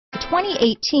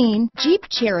2018 Jeep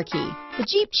Cherokee. The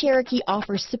Jeep Cherokee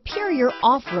offers superior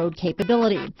off-road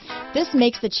capability. This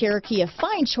makes the Cherokee a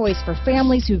fine choice for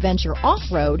families who venture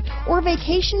off-road or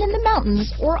vacation in the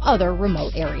mountains or other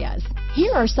remote areas.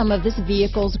 Here are some of this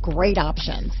vehicle's great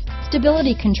options: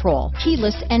 stability control,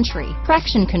 keyless entry,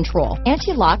 traction control,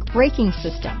 anti-lock braking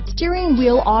system, steering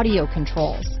wheel audio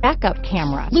controls, backup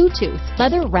camera, Bluetooth,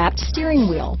 leather-wrapped steering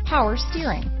wheel, power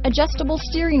steering, adjustable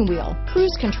steering wheel,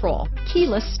 cruise control,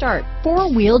 keyless start,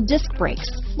 four-wheel disc brakes,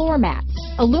 floor mats,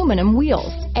 aluminum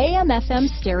wheels, AM/FM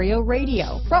stereo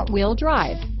radio, front-wheel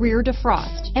drive, rear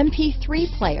defrost, MP3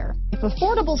 player. If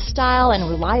affordable style and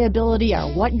reliability are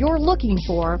what you're looking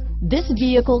for, this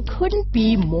vehicle couldn't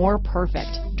be more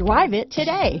perfect. Drive it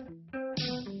today.